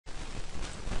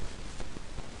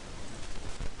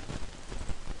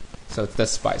So it's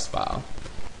this spice file.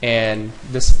 And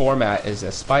this format is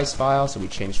a spice file, so we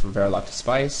change from Verilog to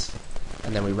spice,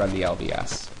 and then we run the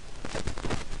LVS.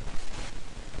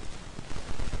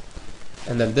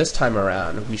 And then this time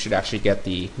around, we should actually get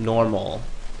the normal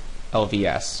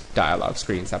LVS dialog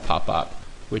screens that pop up,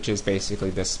 which is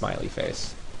basically this smiley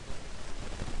face.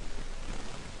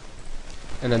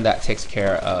 And then that takes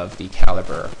care of the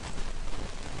caliber.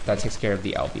 That takes care of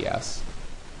the LVS.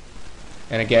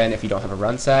 And again, if you don't have a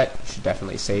run set, you should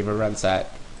definitely save a run set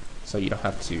so you don't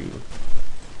have to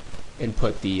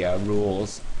input the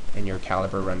rules in your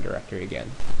caliber run directory again.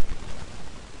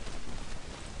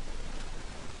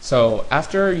 So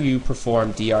after you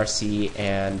perform DRC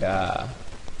and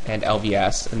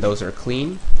LVS, and those are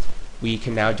clean, we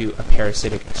can now do a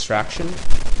parasitic extraction.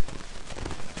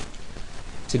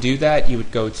 To do that, you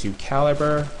would go to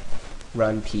caliber,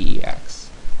 run PEX.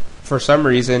 For some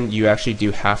reason, you actually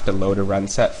do have to load a run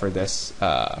set for this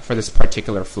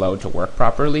particular flow to work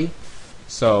properly.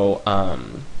 So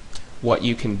what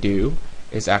you can do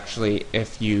is actually,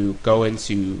 if you go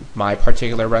into my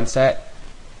particular run set,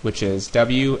 which is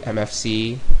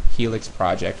WMFC Helix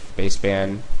Project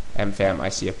baseband MFAM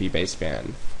ICFB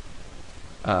baseband,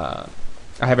 I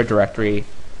have a directory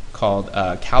called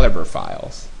caliber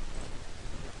files.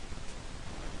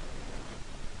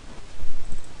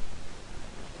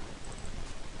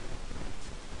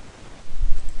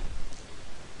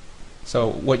 So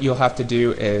what you'll have to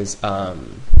do is,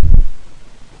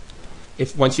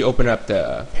 once you open up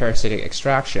the parasitic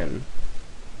extraction,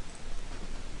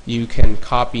 you can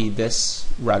copy this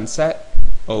run set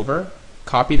over,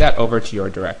 copy that over to your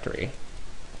directory,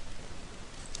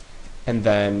 and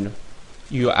then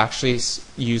you actually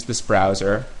use this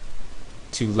browser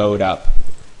to load up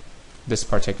this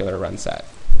particular run set.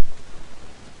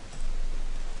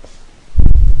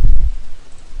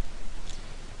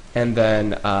 And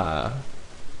then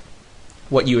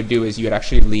what you would do is you would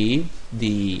actually leave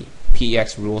the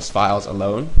PEX rules files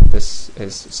alone. This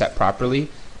is set properly.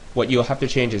 What you'll have to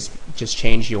change is just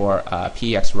change your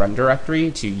PEX run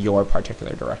directory to your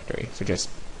particular directory. So just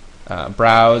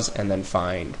browse and then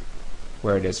find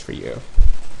where it is for you.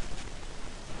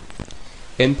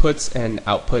 Inputs and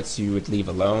outputs you would leave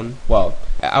alone. Well,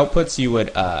 outputs you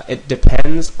would, it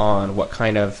depends on what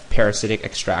kind of parasitic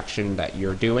extraction that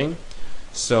you're doing.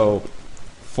 So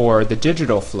for the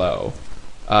digital flow,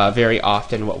 very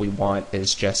often what we want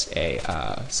is just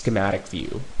a schematic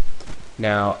view.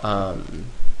 Now,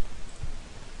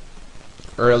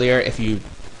 earlier, if you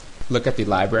look at the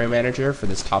library manager for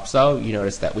this top cell, you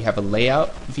notice that we have a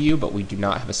layout view, but we do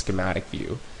not have a schematic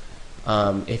view.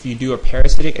 If you do a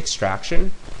parasitic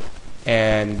extraction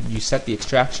and you set the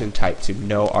extraction type to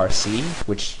no RC,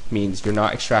 which means you're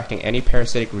not extracting any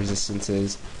parasitic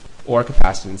resistances or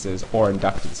capacitances or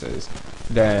inductances,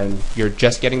 then you're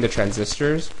just getting the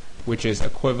transistors, which is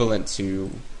equivalent to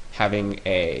having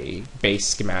a base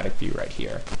schematic view right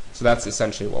here. So that's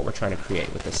essentially what we're trying to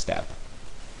create with this step.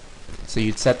 So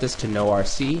you'd set this to no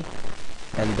RC,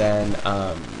 and then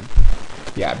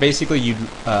yeah, basically you'd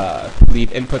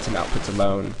leave inputs and outputs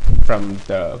alone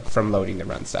from loading the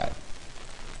run set.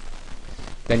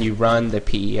 Then you run the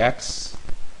PEX.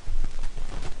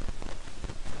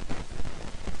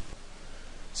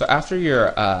 So after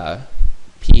your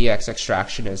PEX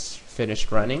extraction is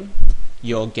finished running,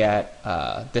 you'll get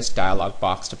this dialog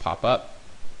box to pop up.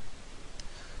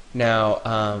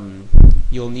 Now,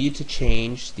 you'll need to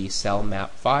change the cell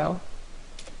map file,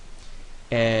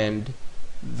 and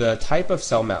the type of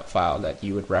cell map file that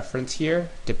you would reference here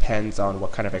depends on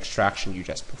what kind of extraction you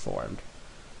just performed.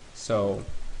 So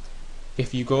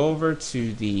if you go over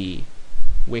to the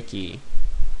wiki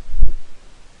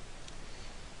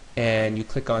and you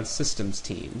click on Systems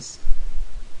Teams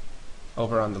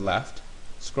over on the left,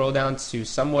 scroll down to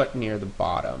somewhat near the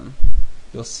bottom,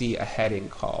 you'll see a heading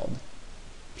called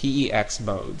PEX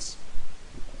modes.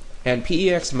 And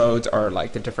PEX modes are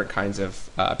like the different kinds of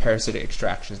parasitic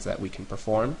extractions that we can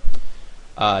perform.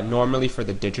 Normally for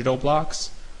the digital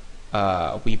blocks,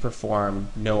 we perform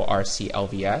no RC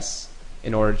LVS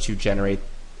in order to generate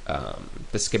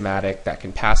the schematic that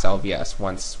can pass LVS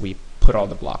once we put all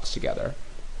the blocks together.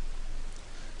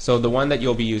 So the one that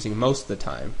you'll be using most of the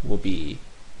time will be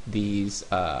these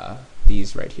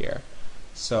right here.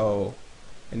 So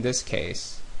in this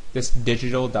case, this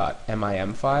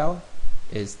digital.mim file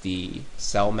is the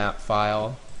cell map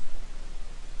file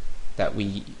that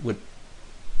we would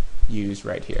use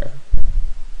right here.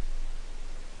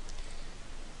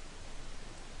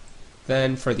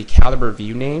 Then for the caliber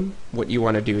view name, what you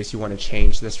want to do is you want to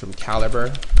change this from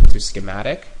caliber to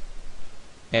schematic.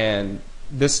 And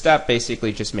this step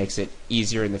basically just makes it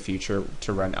easier in the future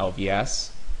to run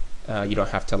LVS. You don't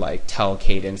have to like tell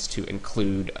Cadence to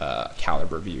include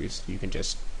caliber views. You can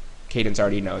just, Cadence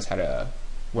already knows how to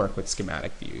work with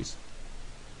schematic views.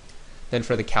 Then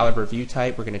for the caliber view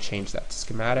type, we're going to change that to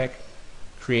schematic.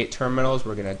 Create terminals,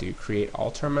 we're going to do create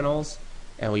all terminals,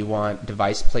 and we want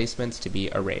device placements to be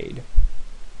arrayed.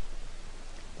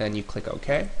 Then you click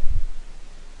OK.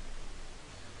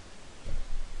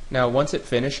 Now once it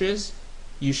finishes,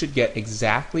 you should get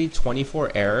exactly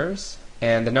 24 errors,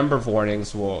 and the number of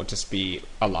warnings will just be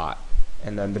a lot.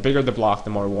 And then the bigger the block, the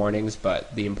more warnings,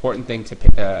 but the important thing to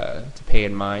pay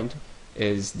in mind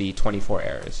is the 24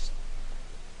 errors.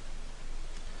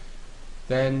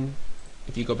 Then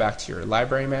if you go back to your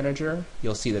library manager,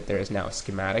 you'll see that there is now a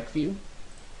schematic view.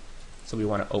 So we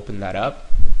want to open that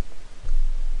up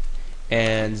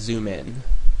and zoom in.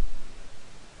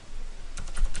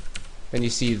 Then you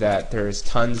see that there's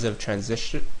tons of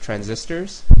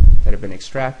transistors that have been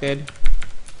extracted.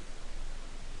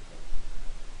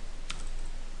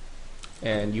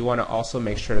 And you want to also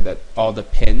make sure that all the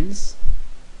pins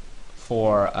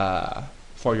for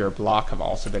your block have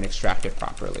also been extracted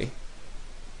properly.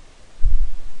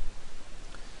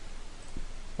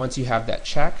 Once you have that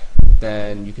check,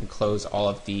 then you can close all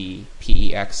of the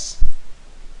PEX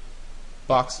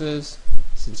boxes,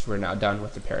 since we're now done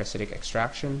with the parasitic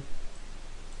extraction.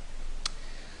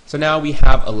 So now we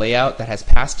have a layout that has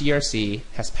passed DRC,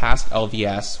 has passed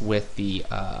LVS with the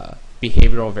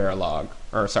behavioral Verilog,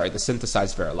 or sorry, the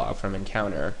synthesized Verilog from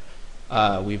Encounter.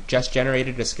 We've just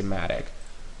generated a schematic.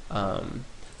 The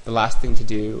last thing to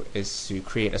do is to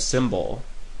create a symbol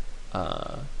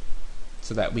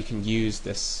so that we can use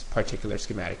this particular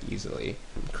schematic easily.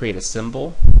 Create a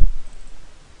symbol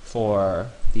for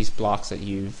these blocks that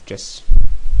you've just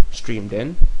streamed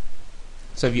in.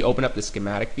 So if you open up the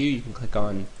schematic view, you can click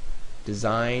on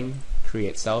Design,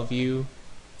 Create Cell View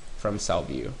from Cell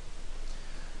View.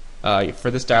 For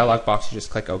this dialog box, you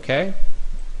just click OK,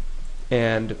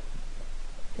 and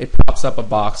it pops up a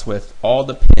box with all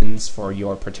the pins for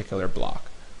your particular block.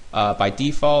 By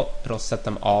default, it'll set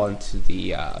them all into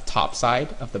the top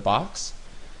side of the box.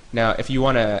 Now, if you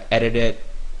want to edit it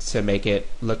to make it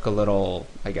look a little,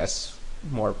 I guess,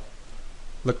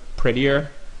 look prettier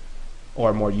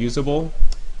or more usable,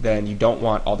 then you don't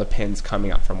want all the pins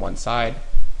coming out from one side.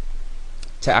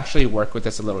 To actually work with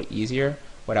this a little easier,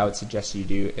 what I would suggest you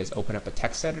do is open up a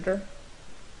text editor,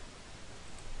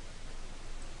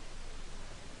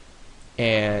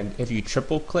 and if you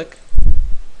triple click,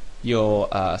 you'll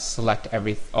select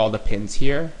all the pins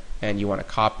here, and you want to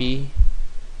copy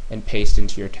and paste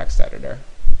into your text editor.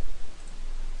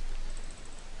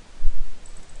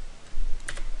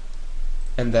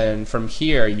 And then from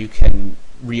here you can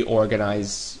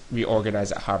reorganize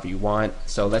it however you want.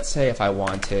 So let's say if I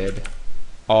wanted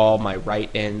all my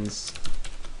write-ins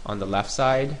on the left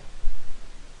side,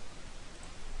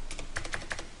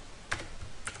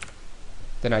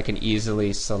 then I can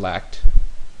easily select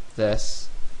this,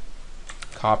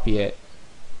 copy it,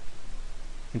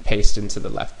 and paste into the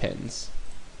left pins.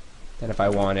 Then if I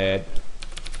wanted,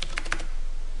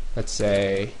 let's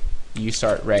say, you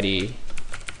start ready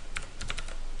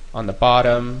on the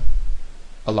bottom,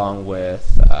 along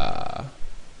with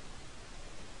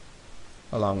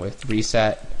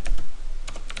reset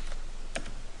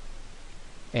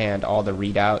and all the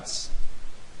readouts.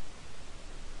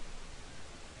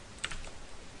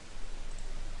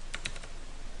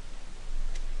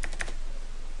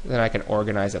 Then I can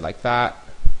organize it like that,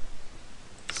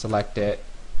 select it,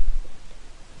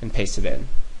 and paste it in.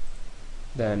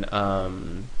 Then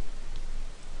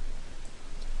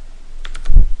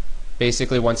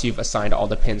basically once you've assigned all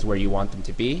the pins where you want them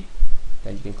to be,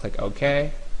 then you can click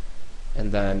OK.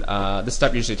 And then this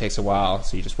step usually takes a while,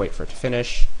 so you just wait for it to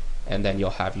finish, and then you'll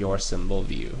have your symbol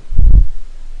view.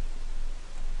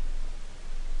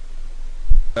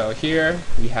 So here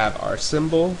we have our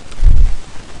symbol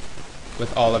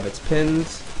with all of its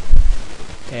pins,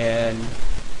 and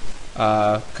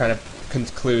kind of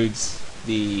concludes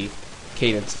the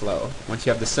Cadence flow. Once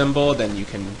you have the symbol, then you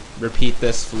can repeat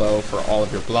this flow for all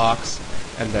of your blocks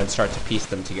and then start to piece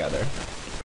them together.